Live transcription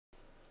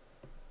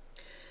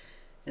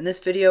In this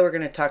video, we're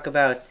going to talk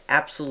about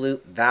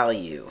absolute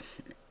value.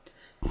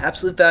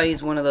 Absolute value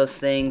is one of those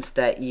things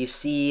that you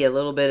see a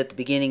little bit at the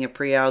beginning of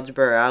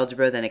pre-algebra or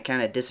algebra, then it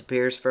kind of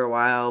disappears for a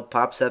while,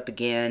 pops up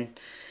again,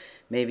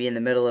 maybe in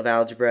the middle of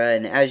algebra,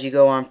 and as you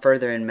go on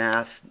further in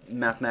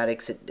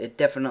mathematics, it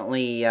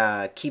definitely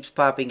keeps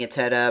popping its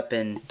head up,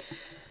 and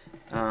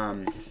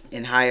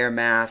in higher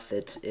math,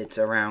 it's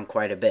around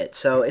quite a bit.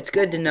 So it's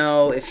good to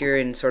know if you're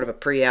in sort of a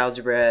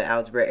pre-algebra,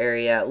 algebra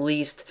area, at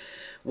least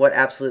what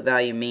absolute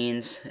value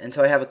means. And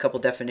so I have a couple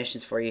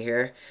definitions for you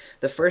here.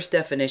 The first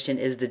definition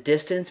is the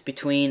distance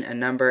between a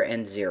number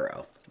and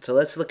 0. So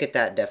let's look at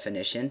that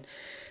definition.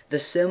 The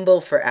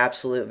symbol for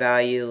absolute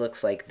value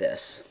looks like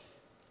this.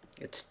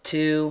 It's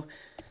 2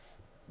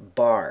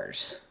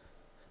 bars.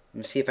 Let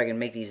me see if I can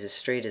make these as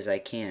straight as I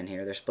can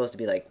here. They're supposed to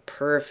be like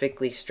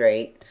perfectly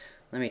straight.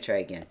 Let me try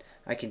again.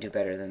 I can do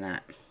better than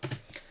that.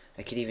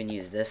 I could even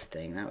use this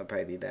thing. That would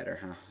probably be better,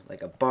 huh?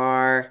 Like a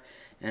bar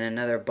and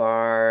another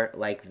bar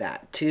like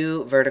that.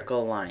 2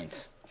 vertical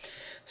lines.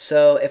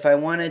 So if I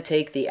want to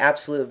take the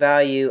absolute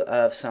value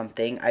of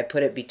something, I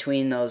put it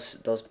between those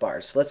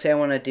bars. So let's say I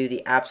want to do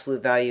the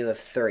absolute value of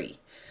 3.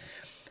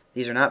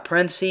 These are not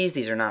parentheses,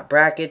 these are not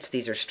brackets,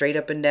 these are straight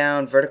up and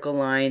down vertical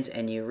lines,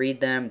 and you read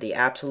them the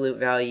absolute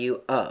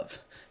value of.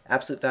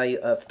 Absolute value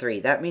of 3.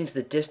 That means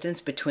the distance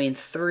between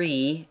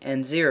 3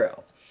 and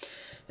 0.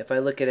 If I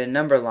look at a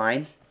number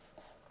line,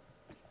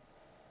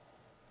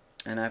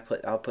 and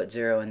I'll put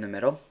 0 in the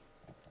middle.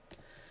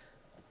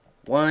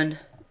 1,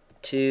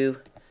 2,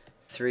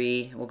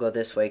 3. We'll go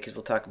this way because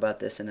we'll talk about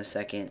this in a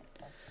second.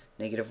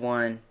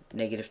 -1,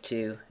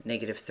 -2,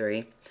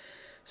 -3.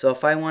 So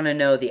if I want to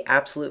know the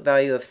absolute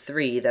value of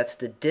 3, that's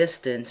the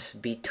distance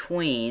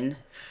between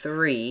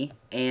 3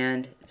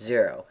 and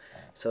 0.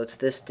 So it's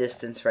this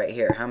distance right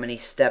here. How many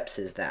steps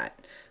is that?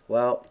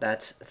 Well,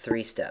 that's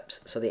 3 steps.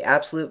 So the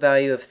absolute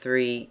value of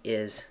 3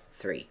 is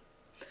 3.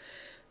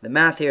 The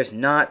math here is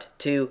not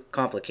too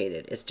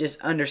complicated. It's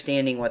just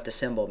understanding what the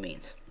symbol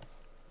means.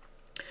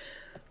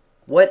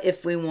 What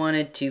if we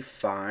wanted to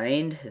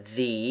find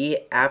the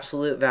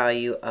absolute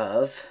value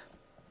of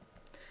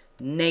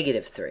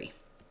 -3?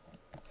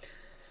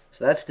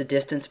 So that's the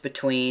distance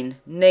between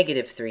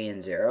 -3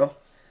 and 0.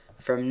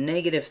 From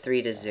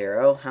 -3 to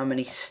 0, how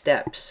many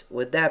steps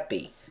would that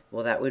be?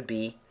 Well, that would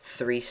be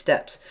 3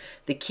 steps.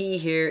 The key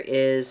here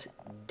is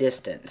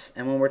distance.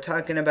 And when we're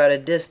talking about a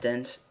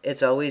distance,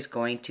 it's always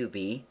going to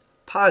be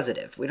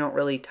positive. We don't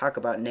really talk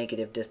about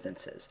negative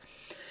distances.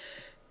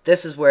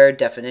 This is where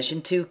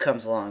definition 2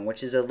 comes along,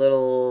 which is a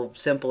little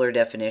simpler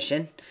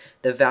definition.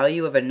 The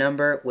value of a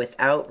number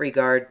without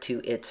regard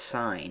to its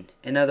sign.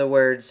 In other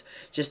words,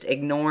 just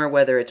ignore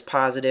whether it's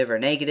positive or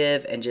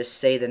negative and just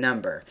say the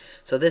number.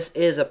 So this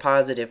is a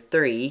positive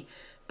 3,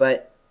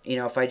 but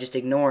if I just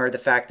ignore the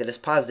fact that it's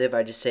positive,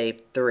 I just say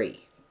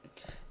 3.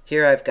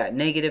 Here I've got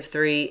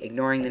 -3,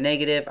 ignoring the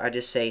negative, I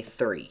just say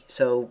 3.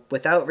 So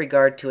without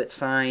regard to its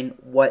sign,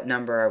 what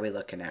number are we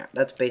looking at?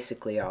 That's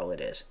basically all it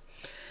is.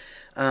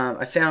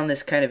 I found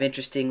this kind of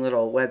interesting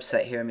little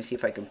website here. Let me see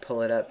if I can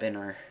pull it up in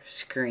our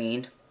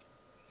screen.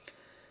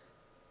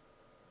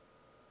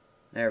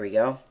 There we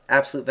go.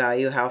 Absolute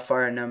value, how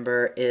far a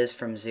number is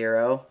from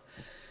 0.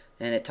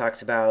 And it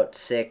talks about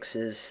 6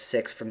 is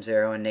 6 from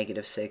 0 and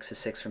 -6 is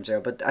 6 from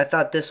 0. But I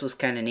thought this was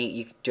kind of neat.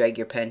 You drag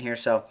your pen here.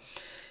 So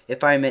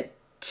if I'm at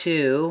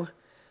 2,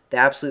 the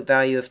absolute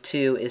value of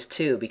 2 is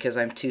 2 because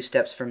I'm 2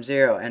 steps from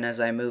 0. And as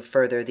I move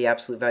further, the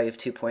absolute value of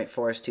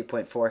 2.4 is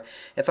 2.4.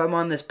 If I'm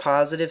on this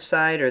positive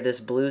side or this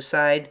blue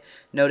side,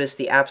 notice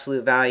the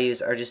absolute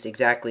values are just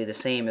exactly the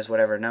same as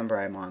whatever number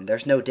I'm on.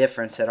 There's no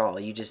difference at all.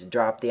 You just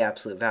drop the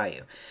absolute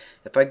value.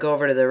 If I go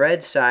over to the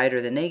red side or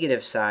the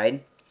negative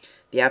side,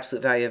 the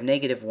absolute value of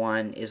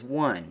 -1 is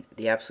 1.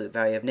 The absolute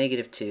value of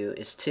 -2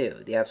 is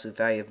 2. The absolute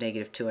value of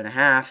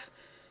 -2.5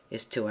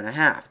 is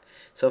 2.5.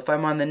 So if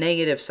I'm on the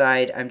negative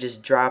side, I'm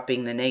just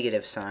dropping the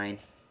negative sign.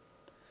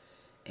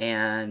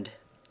 And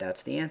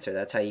that's the answer.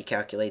 That's how you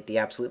calculate the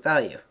absolute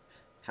value.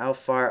 How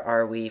far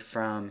are we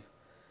from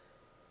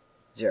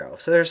 0?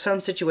 So there are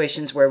some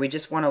situations where we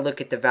just want to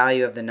look at the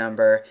value of the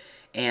number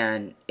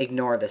and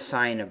ignore the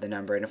sign of the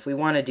number. And if we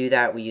want to do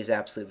that, we use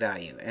absolute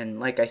value. And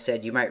like I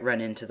said, you might run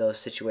into those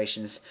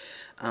situations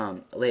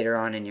later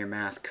on in your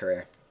math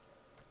career.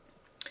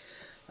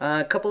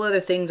 A couple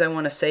other things I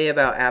want to say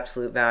about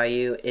absolute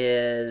value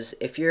is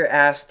if you're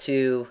asked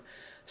to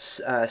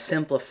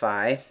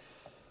simplify,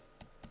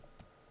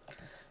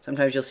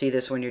 sometimes you'll see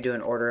this when you're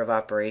doing order of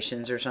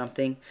operations or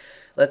something.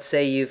 Let's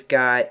say you've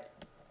got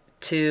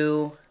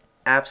 2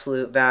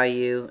 absolute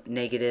value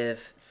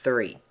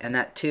 -3, and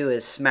that 2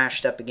 is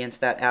smashed up against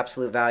that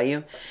absolute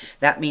value.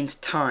 That means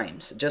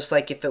times, just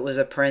like if it was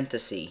a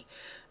parenthesis.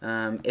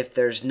 If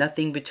there's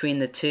nothing between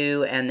the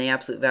 2 and the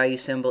absolute value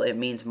symbol, it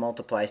means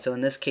multiply. So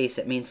in this case,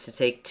 it means to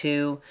take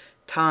 2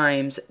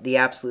 times the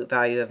absolute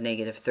value of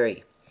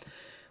 -3.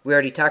 We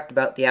already talked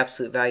about the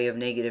absolute value of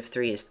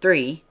 -3 is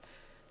 3.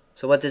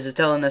 So what this is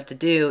telling us to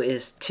do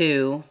is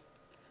 2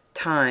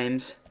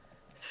 times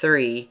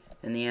 3,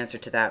 and the answer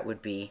to that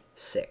would be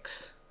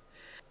 6.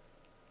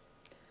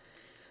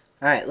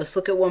 Alright, let's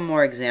look at one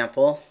more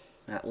example,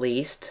 at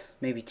least,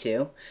 maybe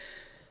two.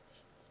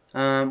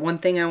 One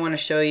thing I want to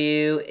show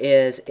you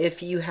is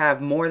if you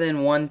have more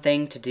than one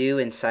thing to do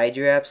inside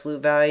your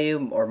absolute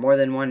value, or more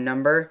than one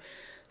number,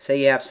 say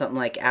you have something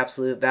like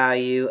absolute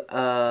value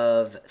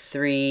of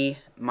 3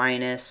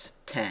 minus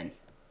 10.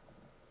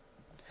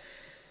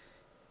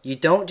 You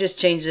don't just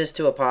change this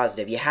to a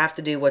positive. You have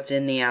to do what's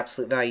in the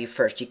absolute value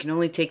first. You can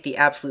only take the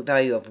absolute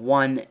value of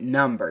one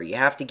number. You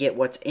have to get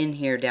what's in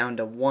here down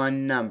to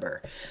one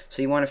number.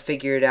 So you want to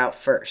figure it out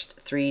first.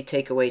 3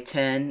 take away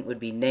 10 would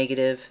be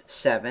negative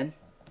 7.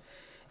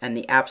 And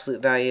the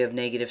absolute value of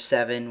negative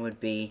 7 would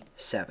be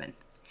 7.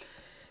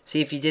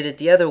 See, if you did it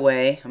the other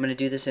way, I'm going to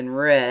do this in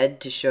red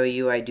to show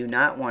you I do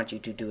not want you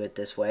to do it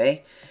this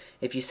way.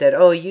 If you said,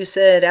 oh, you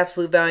said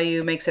absolute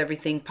value makes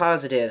everything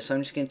positive, so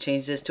I'm just going to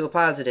change this to a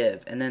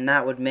positive. And then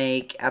that would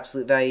make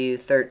absolute value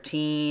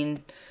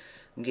 13.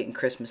 I'm getting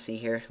Christmassy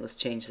here. Let's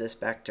change this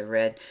back to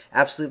red.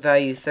 Absolute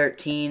value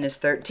 13 is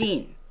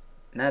 13.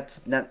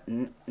 That's not,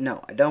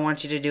 no, I don't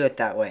want you to do it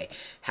that way.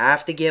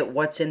 Have to get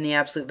what's in the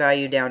absolute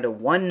value down to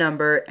one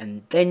number,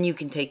 and then you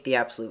can take the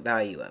absolute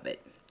value of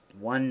it.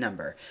 One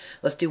number.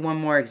 Let's do one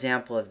more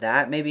example of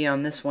that. Maybe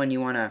on this one you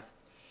want to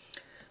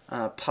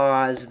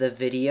pause the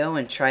video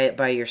and try it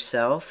by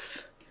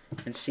yourself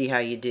and see how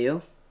you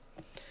do.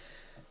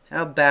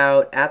 How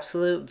about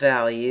absolute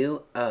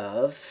value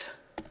of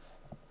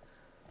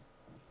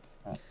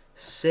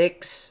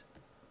 6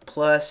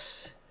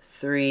 plus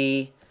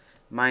 3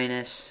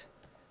 minus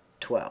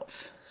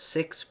 12.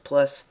 6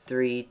 plus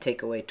 3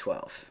 take away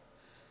 12.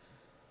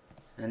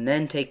 And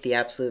then take the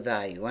absolute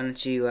value. Why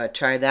don't you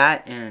try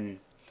that and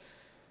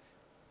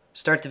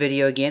start the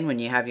video again when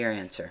you have your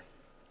answer.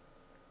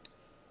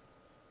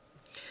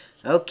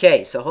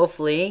 Okay, so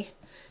hopefully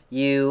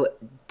you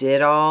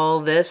did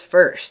all this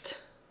first.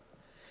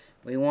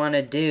 We want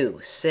to do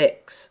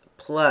 6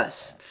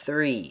 plus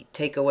 3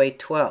 take away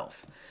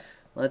 12.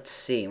 Let's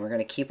see, we're going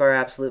to keep our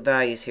absolute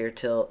values here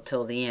till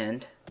the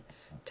end,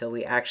 till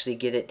we actually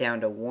get it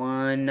down to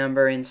one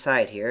number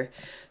inside here.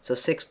 So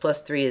 6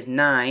 plus 3 is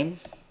 9,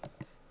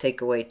 take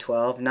away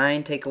 12.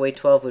 9 take away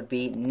 12 would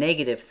be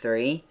negative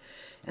 3,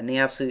 and the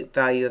absolute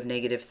value of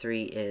negative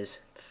 3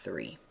 is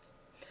 3.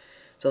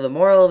 So the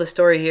moral of the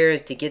story here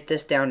is to get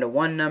this down to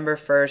one number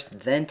first,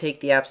 then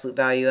take the absolute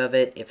value of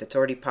it. If it's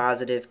already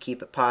positive,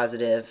 keep it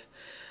positive.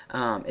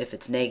 If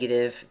it's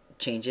negative,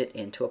 change it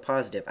into a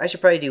positive. I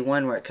should probably do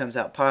one where it comes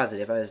out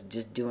positive. I was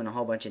just doing a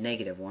whole bunch of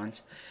negative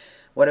ones.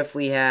 What if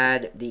we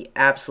had the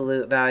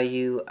absolute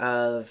value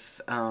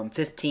of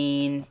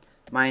 15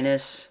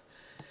 minus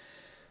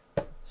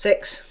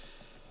 6?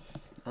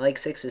 I like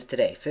 6's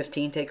today.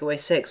 15 take away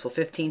 6. Well,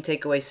 15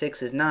 take away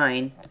 6 is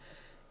 9.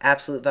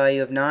 Absolute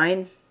value of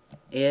 9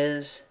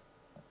 is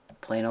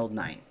plain old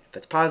 9. If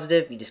it's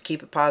positive, you just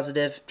keep it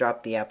positive,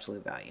 drop the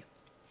absolute value.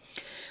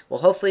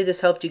 Well, hopefully this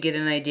helped you get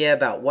an idea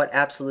about what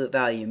absolute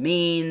value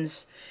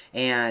means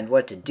and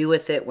what to do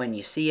with it when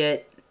you see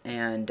it.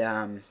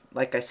 And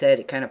like I said,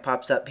 it kind of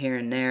pops up here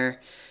and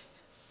there,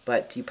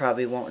 but you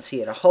probably won't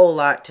see it a whole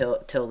lot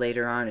till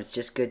later on. It's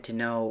just good to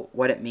know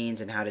what it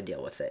means and how to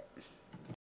deal with it.